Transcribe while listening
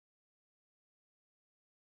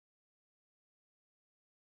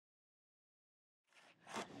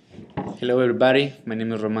Hello everybody, my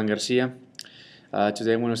name is Roman Garcia.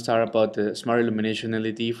 Today I'm going to start about the Smart Illumination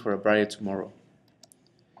LED for a brighter tomorrow.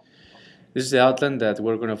 This is the outline that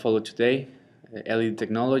we're going to follow today. LED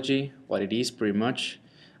technology, what it is pretty much,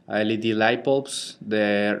 LED light bulbs,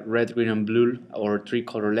 the red, green and blue or three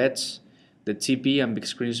color LEDs, the TV and big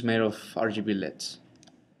screens made of RGB LEDs.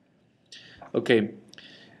 Okay,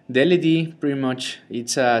 the LED pretty much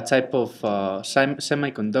it's a type of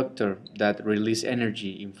semiconductor that releases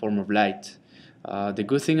energy in form of light. The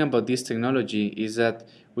good thing about this technology is that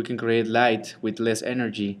we can create light with less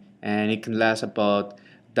energy and it can last about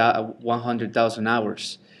 100,000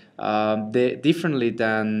 hours. Differently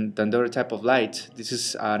than the other type of light, this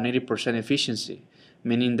is 90% efficiency,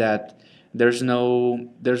 meaning that there's no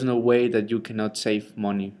way that you cannot save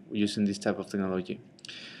money using this type of technology.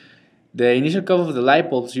 The initial cost of the light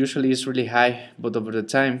bulbs usually is really high, but over the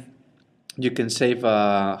time you can save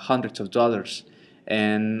hundreds of dollars.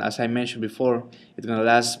 And as I mentioned before, it's gonna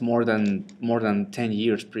last more than 10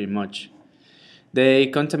 years pretty much. They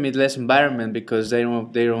contaminate less environment because they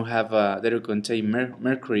don't contain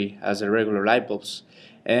mercury as the regular light bulbs.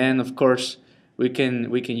 And of course, we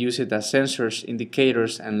can use it as sensors,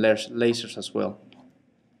 indicators, and lasers as well.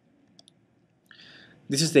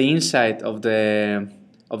 This is the inside of the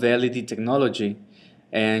LED technology,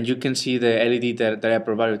 and you can see the LED that I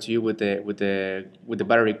provided to you with the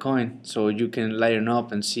battery coin, so you can lighten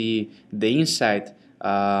up and see the inside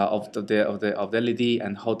of the LED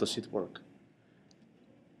and how does it work.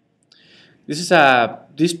 This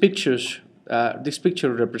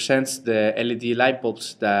picture represents the LED light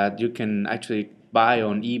bulbs that you can actually buy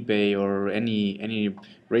on eBay or any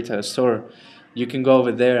retail store. You can go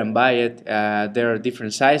over there and buy it. There are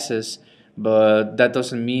different sizes, but that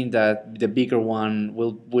doesn't mean that the bigger one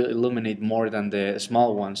will illuminate more than the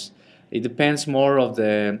small ones. It depends more of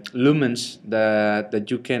the lumens that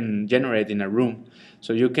you can generate in a room.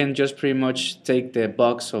 So you can just pretty much take the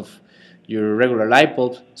box of your regular light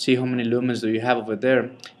bulb, see how many lumens do you have over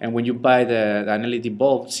there, and when you buy an LED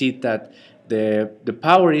bulb, see that the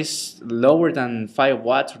power is lower than 5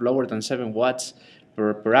 watts, lower than 7 watts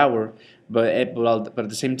per hour, but at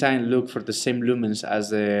the same time look for the same lumens as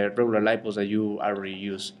the regular light bulbs that you already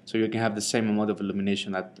use, so you can have the same amount of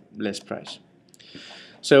illumination at less price.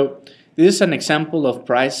 So this is an example of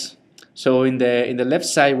price. So in the left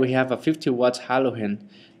side we have a 50 watts halogen.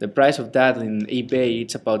 The price of that in eBay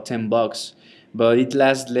it's about $10, but it's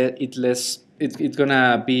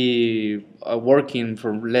gonna be working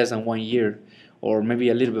for less than 1 year, or maybe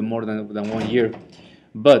a little bit more than 1 year.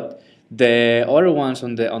 But the other ones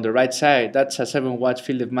on the right side, that's a 7 watt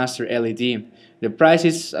Philips Master LED. The price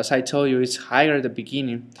is, as I told you, it's higher at the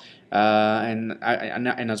beginning, and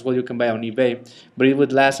as well you can buy on eBay, but it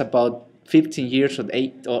would last about 15 years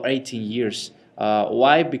or 18 years.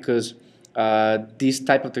 Why? Because this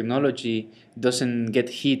type of technology doesn't get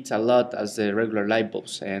heat a lot as the regular light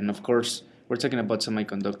bulbs, and of course we're talking about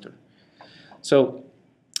semiconductor. So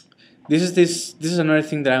this is another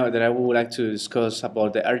thing that I would like to discuss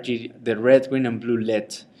about the red, green, and blue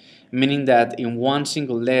LED, meaning that in one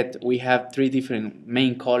single LED we have 3 different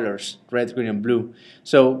main colors: red, green, and blue.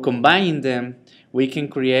 So combining them, we can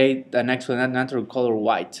create an actual natural color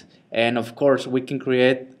white. And of course, we can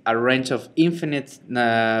create a range of infinite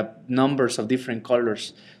numbers of different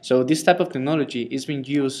colors. So this type of technology is being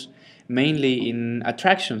used mainly in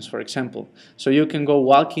attractions, for example. So you can go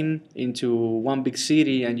walking into one big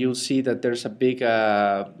city and you'll see that there's a big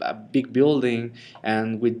building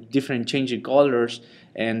and with different changing colors,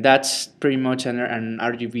 and that's pretty much an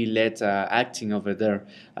RGB LED acting over there.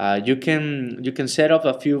 You can set up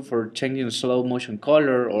a few for changing slow motion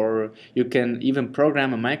color, or you can even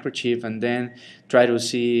program a microchip and then try to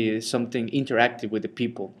see something interactive with the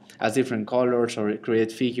people as different colors, or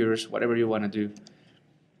create figures, whatever you want to do.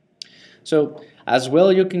 So as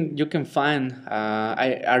well, you can find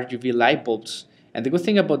RGB light bulbs, and the good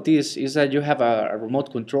thing about this is that you have a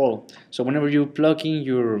remote control. So whenever you plug in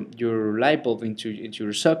your light bulb into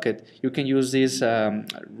your socket, you can use this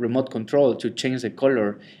remote control to change the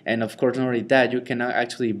color. And of course, not only that, you can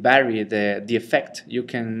actually vary the effect. You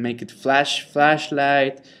can make it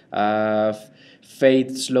flashlight,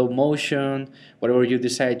 fade, slow motion, whatever you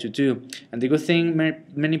decide to do. And the good thing,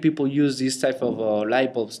 many people use this type of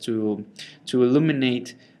light bulbs to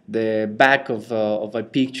illuminate the back of a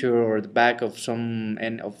picture, or the back of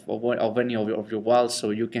any of your walls, so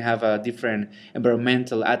you can have a different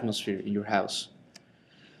environmental atmosphere in your house.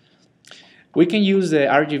 We can use the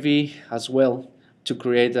RGB as well to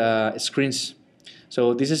create screens.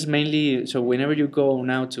 So this is mainly, so whenever you go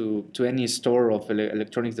now to any store of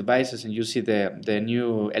electronic devices and you see the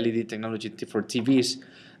new LED technology for TVs,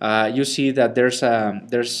 you see that there's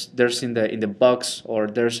in the box, or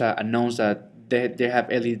there's announced that they have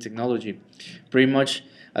LED technology. Pretty much,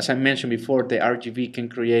 as I mentioned before, the RGB can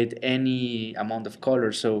create any amount of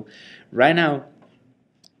color. So right now,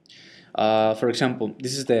 for example,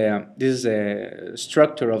 this is the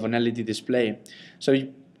structure of an LED display. So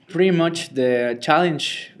pretty much the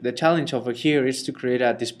challenge over here is to create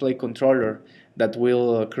a display controller that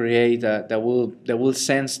will create that will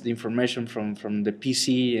sense the information from the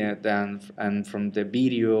PC and from the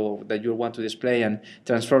video that you want to display, and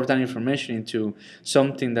transfer that information into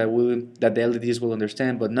something that the LEDs will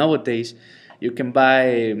understand. But nowadays, you can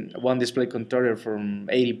buy one display controller from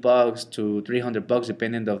 $80 to $300,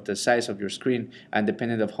 depending of the size of your screen and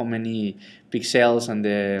depending of how many pixels and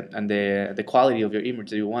the quality of your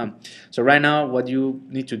image that you want. So right now, what you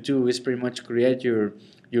need to do is pretty much create your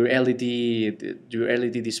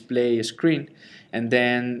LED display screen, and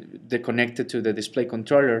then they connect it to the display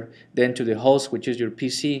controller, then to the host, which is your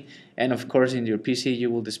PC, and of course in your PC you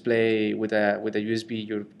will display with a USB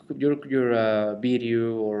your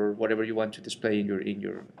video or whatever you want to display in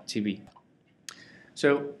your TV.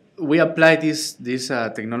 So we apply this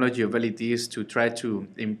technology of LEDs to try to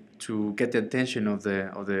get the attention of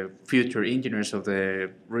the future engineers of the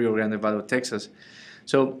Rio Grande Valley, Texas.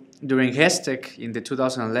 So during HESTEC in the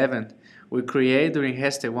 2011, we created during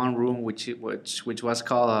HESTEC one room which was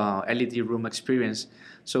called LED room experience.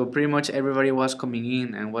 So pretty much everybody was coming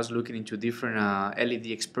in and was looking into different LED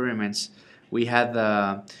experiments. We had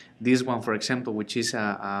this one, for example, which is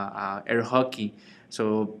air hockey.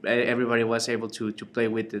 So everybody was able to play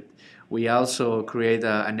with it. We also create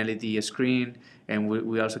an LED screen, and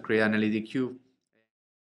we also create an LED cube.